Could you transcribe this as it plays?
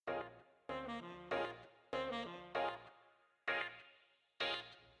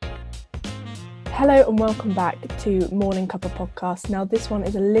Hello and welcome back to Morning Cuppa podcast. Now this one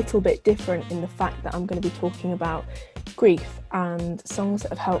is a little bit different in the fact that I'm going to be talking about grief and songs that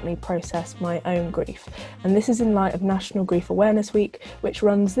have helped me process my own grief. And this is in light of National Grief Awareness Week, which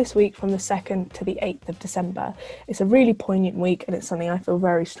runs this week from the 2nd to the 8th of December. It's a really poignant week and it's something I feel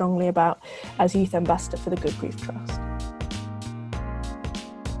very strongly about as Youth Ambassador for the Good Grief Trust.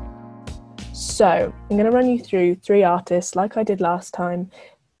 So I'm going to run you through 3 artists like I did last time,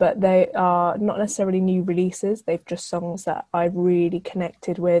 but they are not necessarily new releases. They've just songs that I've really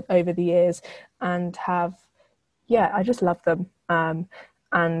connected with over the years and I just love them.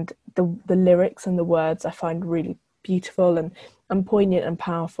 And the lyrics and the words I find really beautiful and poignant and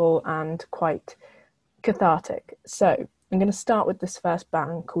powerful and quite cathartic. So I'm going to start with this first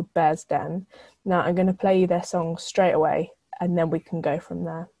band called Bear's Den. Now I'm going to play you their song straight away and then we can go from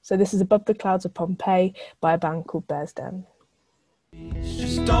there. So this is Above the Clouds of Pompeii by a band called Bear's Den.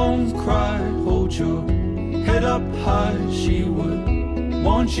 Just don't cry, hold your head up high. She would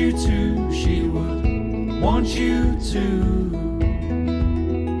want you to, she would want you to.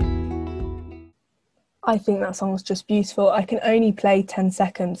 I think that song's just beautiful. I can only play 10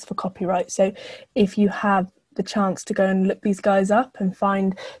 seconds for copyright, so if you have the chance to go and look these guys up and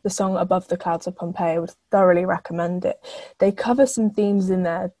find the song Above the Clouds of Pompeii, I would thoroughly recommend it. They cover some themes in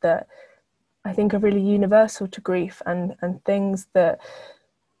there that I think are really universal to grief and things that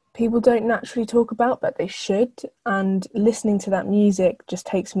people don't naturally talk about, but they should. And listening to that music just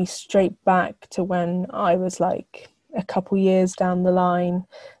takes me straight back to when I was like a couple years down the line,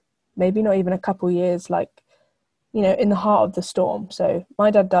 maybe not even a couple years, like, you know, in the heart of the storm. So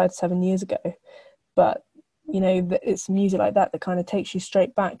my dad died 7 years ago, but, you know, it's music like that that kind of takes you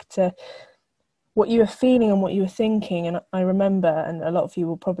straight back to what you were feeling and what you were thinking. And I remember, and a lot of you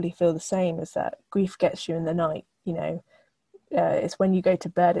will probably feel the same, is that grief gets you in the night, you know. It's when you go to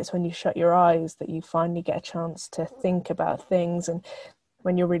bed, it's when you shut your eyes that you finally get a chance to think about things. And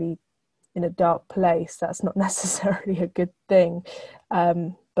when you're really in a dark place, that's not necessarily a good thing.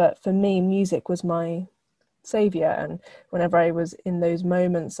 But for me, music was my saviour. And whenever I was in those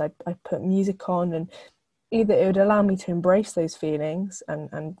moments, I put music on, and either it would allow me to embrace those feelings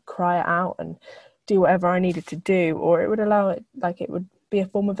and cry it out and do whatever I needed to do, or it would allow it, like it would be a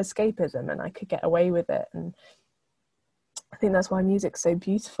form of escapism and I could get away with it. And I think that's why music's so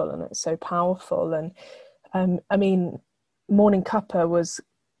beautiful and it's so powerful. And I mean, Morning Cuppa was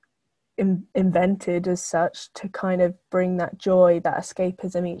invented as such to kind of bring that joy, that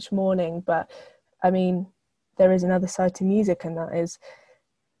escapism each morning. But I mean, there is another side to music, and that is,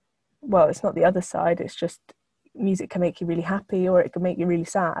 well, it's not the other side, it's just music can make you really happy or it can make you really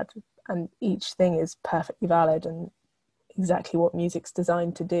sad, and each thing is perfectly valid and exactly what music's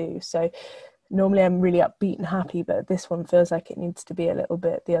designed to do. So normally I'm really upbeat and happy, but this one feels like it needs to be a little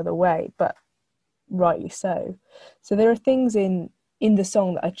bit the other way, but rightly so. So there are things in the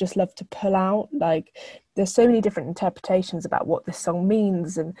song that I just love to pull out. Like, there's so many different interpretations about what this song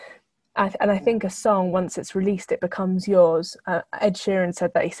means, and I think a song, once it's released, it becomes yours. Ed Sheeran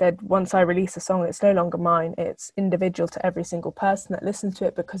said that. He said, once I release a song, it's no longer mine. It's individual to every single person that listens to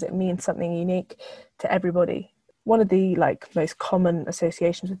it because it means something unique to everybody. One of the most common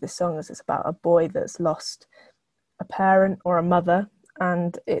associations with this song is it's about a boy that's lost a parent or a mother,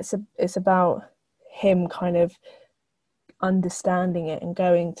 and it's about him kind of understanding it and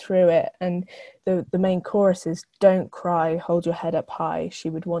going through it. And the main chorus is, don't cry, hold your head up high,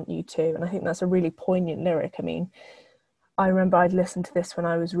 she would want you to. And I think that's a really poignant lyric. I mean, I remember I'd listen to this when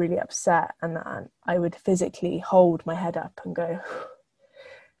I was really upset, and I would physically hold my head up and go,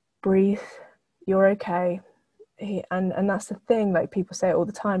 breathe, you're okay. And that's the thing, like, people say it all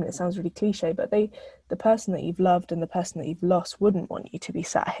the time and it sounds really cliche, but the person that you've loved and the person that you've lost wouldn't want you to be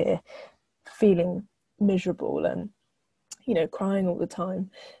sat here feeling miserable and, you know, crying all the time.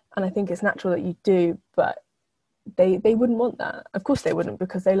 And I think it's natural that you do, but they wouldn't want that. Of course they wouldn't,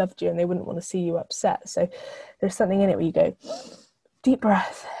 because they loved you and they wouldn't want to see you upset. So there's something in it where you go, deep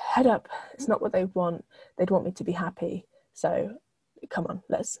breath, head up. It's not what they want. They'd want me to be happy. So come on,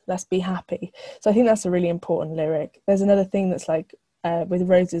 let's be happy. So I think that's a really important lyric. There's another thing that's like, with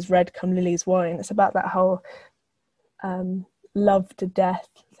roses red come lilies wine. It's about that whole love to death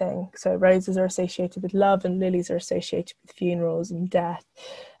thing. So roses are associated with love and lilies are associated with funerals and death.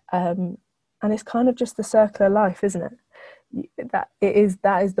 And it's kind of just the circle of life, isn't it? That is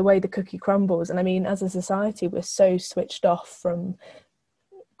the way the cookie crumbles. And I mean, as a society, we're so switched off from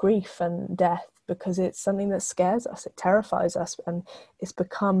grief and death because it's something that scares us, it terrifies us, and it's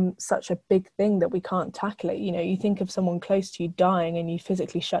become such a big thing that we can't tackle it. You know, you think of someone close to you dying and you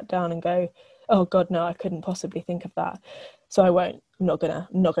physically shut down and go, oh God, no, I couldn't possibly think of that. So I won't. I'm not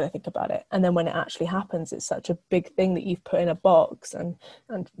gonna think about it. And then when it actually happens, it's such a big thing that you've put in a box and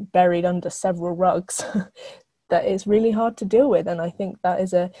buried under several rugs that it's really hard to deal with. And I think that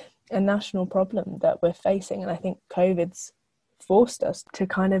is a national problem that we're facing. And I think COVID's forced us to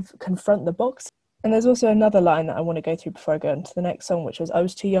kind of confront the box. And there's also another line that I want to go through before I go into the next song, which was, I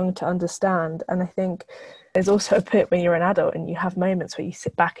was too young to understand. And I think there's also a bit when you're an adult and you have moments where you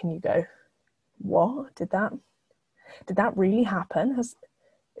sit back and you go, what? Did that really happen?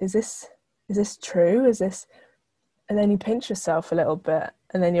 Is this true? Is this? And then you pinch yourself a little bit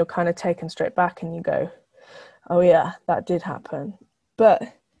and then you're kind of taken straight back and you go, oh yeah, that did happen. But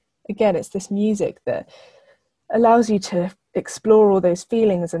again, it's this music that allows you to explore all those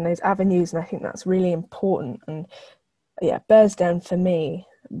feelings and those avenues, and I think that's really important. And yeah, Bears Down for me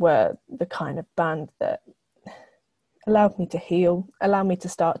were the kind of band that allowed me to heal, allowed me to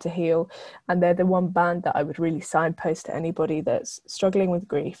start to heal, and they're the one band that I would really signpost to anybody that's struggling with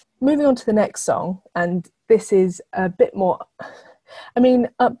grief. Moving on to the next song, and this is a bit more, I mean,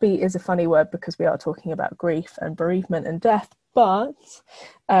 upbeat is a funny word because we are talking about grief and bereavement and death, but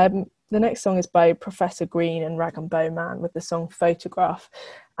the next song is by Professor Green and Rag and Bone Man with the song Photograph.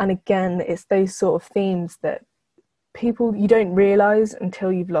 And again, it's those sort of themes that people, you don't realise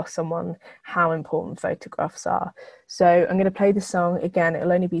until you've lost someone how important photographs are. So I'm going to play the song again.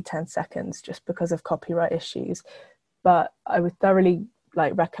 It'll only be 10 seconds just because of copyright issues. But I would thoroughly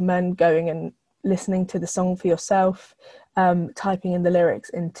recommend going and listening to the song for yourself, typing in the lyrics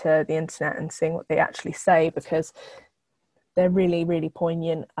into the internet and seeing what they actually say, because they're really, really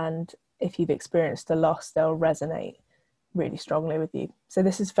poignant, and if you've experienced a loss, they'll resonate really strongly with you. So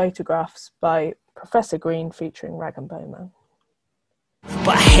this is Photographs by Professor Green featuring Rag and Bone Man.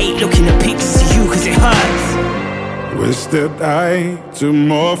 But I hate looking at pictures of you because it hurts. Wish that I took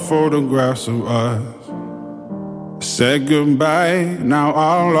more photographs of us. Said goodbye, now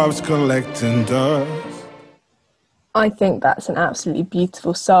our love's collecting dust. I think that's an absolutely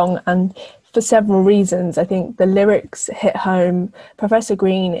beautiful song, and for several reasons. I think the lyrics hit home. Professor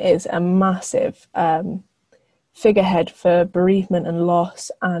Green is a massive figurehead for bereavement and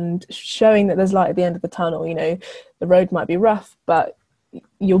loss, and showing that there's light at the end of the tunnel. You know, the road might be rough, but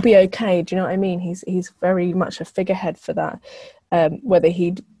you'll be okay. Do you know what I mean? He's very much a figurehead for that, whether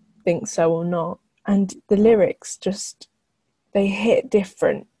he thinks so or not. And the lyrics just, they hit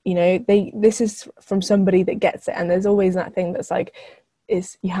different. You know, this is from somebody that gets it, and there's always that thing that's like,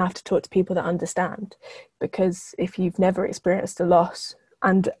 is you have to talk to people that understand, because if you've never experienced a loss,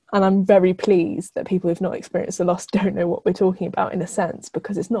 and I'm very pleased that people who've not experienced a loss don't know what we're talking about in a sense,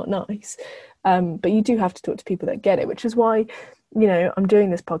 because it's not nice, but you do have to talk to people that get it, which is why, you know, I'm doing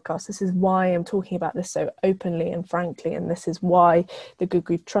this podcast. This is why I'm talking about this so openly and frankly, and this is why the Good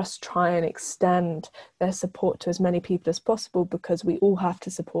Grief Trust try and extend their support to as many people as possible, because we all have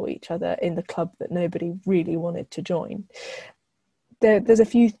to support each other in the club that nobody really wanted to join. There's a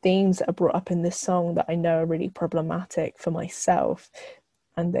few themes that are brought up in this song that I know are really problematic for myself,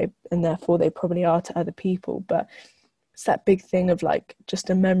 and therefore they probably are to other people. But it's that big thing of like, just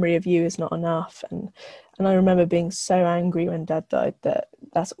a memory of you is not enough. And I remember being so angry when Dad died that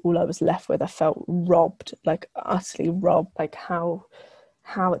that's all I was left with. I felt robbed, like utterly robbed. Like how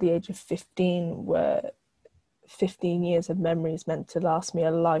at the age of 15 were 15 years of memories meant to last me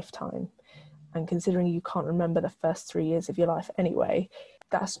a lifetime. And considering you can't remember the first 3 years of your life anyway,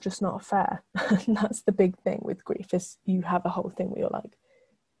 that's just not fair. And that's the big thing with grief, is you have a whole thing where you're like,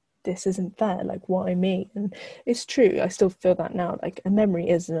 this isn't fair, like, why me? And it's true, I still feel that now, like a memory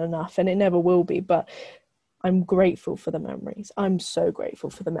isn't enough, and it never will be, but I'm grateful for the memories. I'm so grateful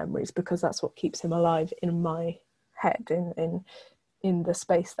for the memories, because that's what keeps him alive in my head, in the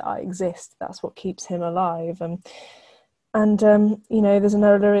space that I exist. That's what keeps him alive. And you know, there's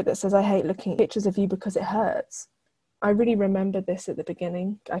another lyric that says, I hate looking at pictures of you because it hurts. I really remembered this at the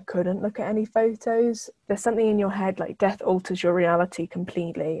beginning. I couldn't look at any photos. There's something in your head, like death alters your reality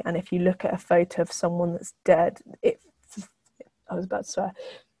completely. And if you look at a photo of someone that's dead, it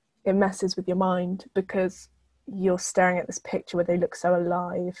messes with your mind, because you're staring at this picture where they look so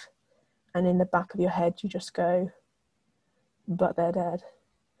alive. And in the back of your head, you just go, but they're dead.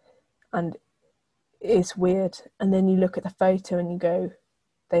 And it's weird. And then you look at the photo and you go,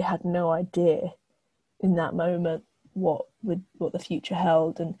 they had no idea in that moment what the future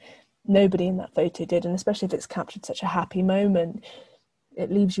held, and nobody in that photo did. And especially if it's captured such a happy moment,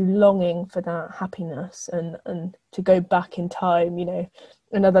 it leaves you longing for that happiness and to go back in time. You know,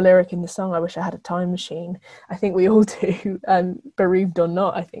 another lyric in the song, I wish I had a time machine. I think we all do, bereaved or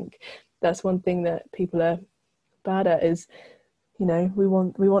not. I think that's one thing that people are bad at, is you know, we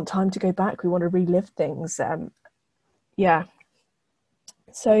want time to go back. We want to relive things. Yeah.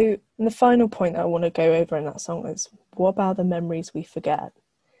 So the final point that I want to go over in that song is, what about the memories we forget?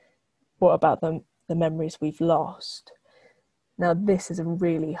 What about the memories we've lost? Now, this is a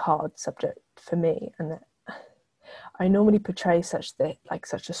really hard subject for me, and I normally portray such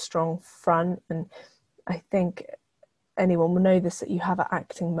a strong front, and I think anyone will know this, that you have an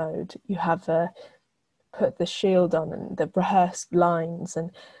acting mode, you have put the shield on and the rehearsed lines,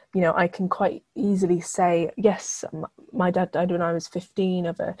 and you know, I can quite easily say, yes, my dad died when I was 15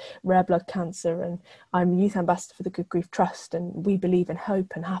 of a rare blood cancer, and I'm youth ambassador for the Good Grief Trust, and we believe in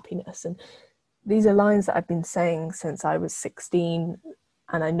hope and happiness. And these are lines that I've been saying since I was 16,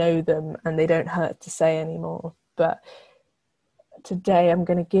 and I know them, and they don't hurt to say anymore. But today I'm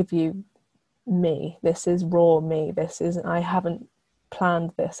going to give you me. This is raw me. I haven't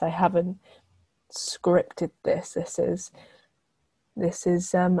planned this. I haven't scripted this. This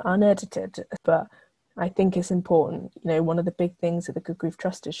is unedited, but I think it's important. You know, one of the big things at the Good Grief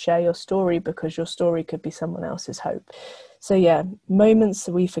Trust is share your story, because your story could be someone else's hope. So yeah, moments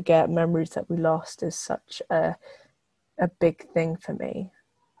that we forget, memories that we lost is such a big thing for me.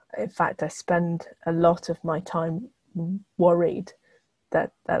 In fact, I spend a lot of my time worried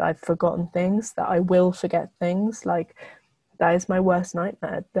that I've forgotten things, that I will forget things. Like, that is my worst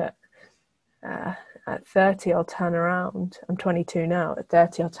nightmare, that at 30 I'll turn around. I'm 22 now. At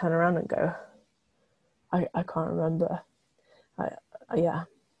 30 I'll turn around and go, I can't remember. Yeah,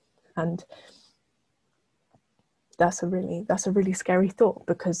 and that's a really scary thought,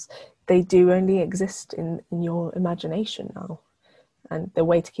 because they do only exist in your imagination now, and the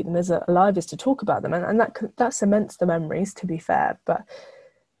way to keep them alive is to talk about them, and that cements the memories, to be fair. But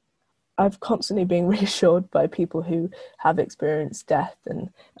I've constantly been reassured by people who have experienced death and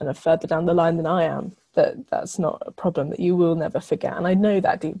are further down the line than I am, that that's not a problem, that you will never forget. And I know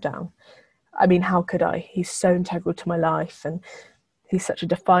that deep down. I mean, how could I? He's so integral to my life, and he's such a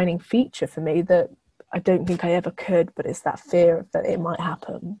defining feature for me that I don't think I ever could, but it's that fear that it might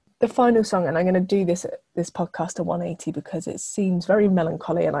happen. The final song, and I'm going to do this podcast a 180 because it seems very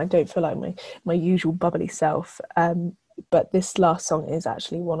melancholy and I don't feel like my usual bubbly self. But this last song is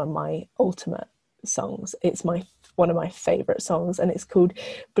actually one of my ultimate songs. It's one of my favourite songs, and it's called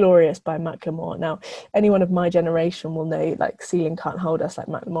Glorious by Macklemore. Now, anyone of my generation will know, like, Ceiling Can't Hold Us, like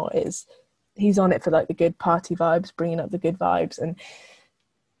Macklemore is. He's on it for like the good party vibes, bringing up the good vibes. And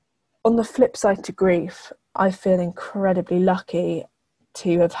on the flip side to grief, I feel incredibly lucky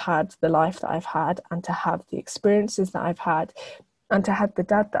to have had the life that I've had, and to have the experiences that I've had, and to have the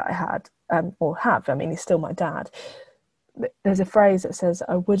dad that I had, or have. I mean, he's still my dad. There's a phrase that says,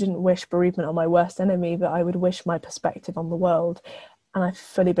 I wouldn't wish bereavement on my worst enemy, but I would wish my perspective on the world. And I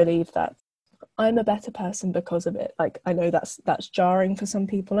fully believe that I'm a better person because of it. Like, I know that's jarring for some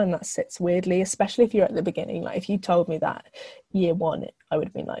people, and that sits weirdly, especially if you're at the beginning. Like, if you told me that year one, I would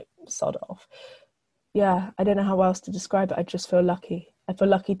have been like, sod off. Yeah, I don't know how else to describe it. I just feel lucky. I feel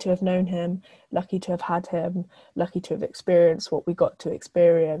lucky to have known him, lucky to have had him, lucky to have experienced what we got to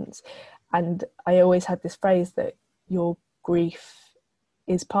experience. And I always had this phrase that your grief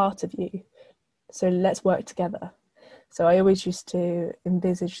is part of you, so let's work together. So I always used to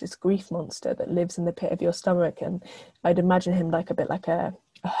envisage this grief monster that lives in the pit of your stomach, and I'd imagine him like a bit like a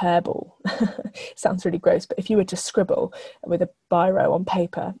hairball. Sounds really gross, but if you were to scribble with a biro on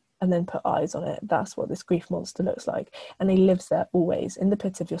paper and then put eyes on it, that's what this grief monster looks like. And he lives there always, in the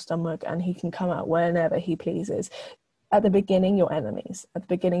pit of your stomach, and he can come out whenever he pleases. At the beginning, you're enemies. At the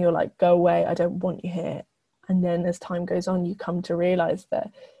beginning, you're like, go away, I don't want you here. And then as time goes on, you come to realise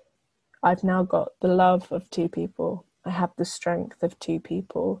that I've now got the love of two people. I have the strength of two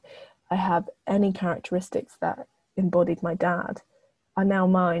people. I have any characteristics that embodied my dad are now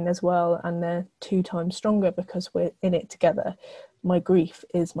mine as well, and they're 2 times stronger because we're in it together. My grief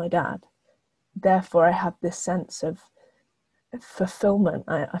is my dad. Therefore, I have this sense of fulfillment.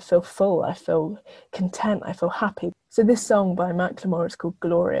 I feel full, I feel content, I feel happy. So this song by Macklemore is called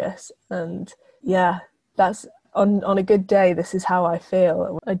Glorious, and yeah, that's on a good day, this is how I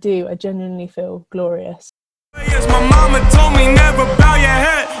feel. I genuinely feel glorious. Yes, my mama told me never bow your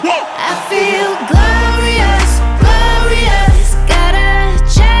head. I feel glorious, glorious. Got a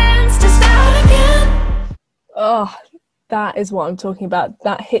chance to start again. Oh, that is what I'm talking about.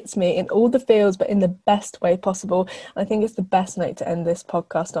 That hits me in all the feels, but in the best way possible. I think it's the best note to end this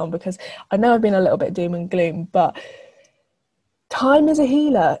podcast on, because I know I've been a little bit doom and gloom, but time is a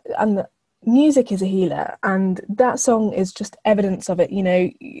healer, and music is a healer, and that song is just evidence of it. You know,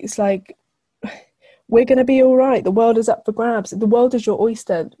 it's like we're going to be all right. The world is up for grabs. The world is your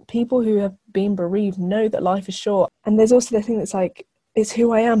oyster. People who have been bereaved know that life is short. And there's also the thing that's like, it's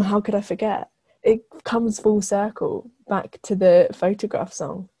who I am. How could I forget? It comes full circle back to the Photograph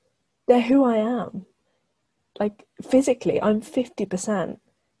song. They're who I am. Like, physically, I'm 50%.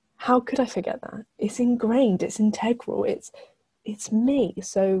 How could I forget that? It's ingrained. It's integral. It's me.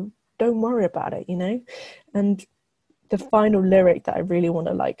 So don't worry about it, you know? And the final lyric that I really want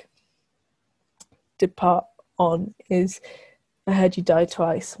to like depart on is, I heard you die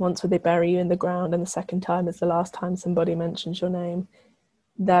twice. Once would they bury you in the ground, and the second time is the last time somebody mentions your name.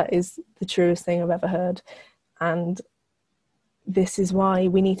 That is the truest thing I've ever heard. And this is why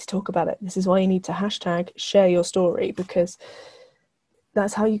we need to talk about it. This is why you need to hashtag share your story, because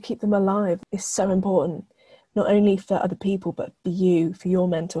that's how you keep them alive. It's so important, not only for other people, but for you, for your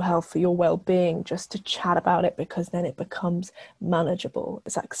mental health, for your well-being, just to chat about it, because then it becomes manageable,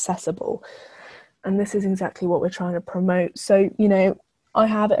 it's accessible. And this is exactly what we're trying to promote. So, you know, I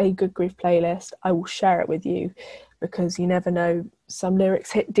have a Good Grief playlist. I will share it with you, because you never know, some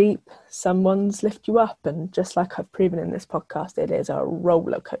lyrics hit deep, some ones lift you up, and just like I've proven in this podcast, it is a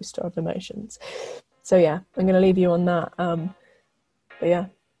roller coaster of emotions. So yeah, I'm going to leave you on that. But yeah,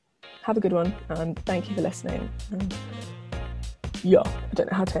 have a good one, and thank you for listening. Yeah, I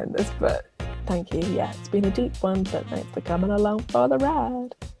don't know how to end this, but thank you. Yeah, it's been a deep one, but thanks for coming along for the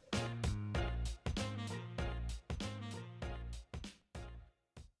ride.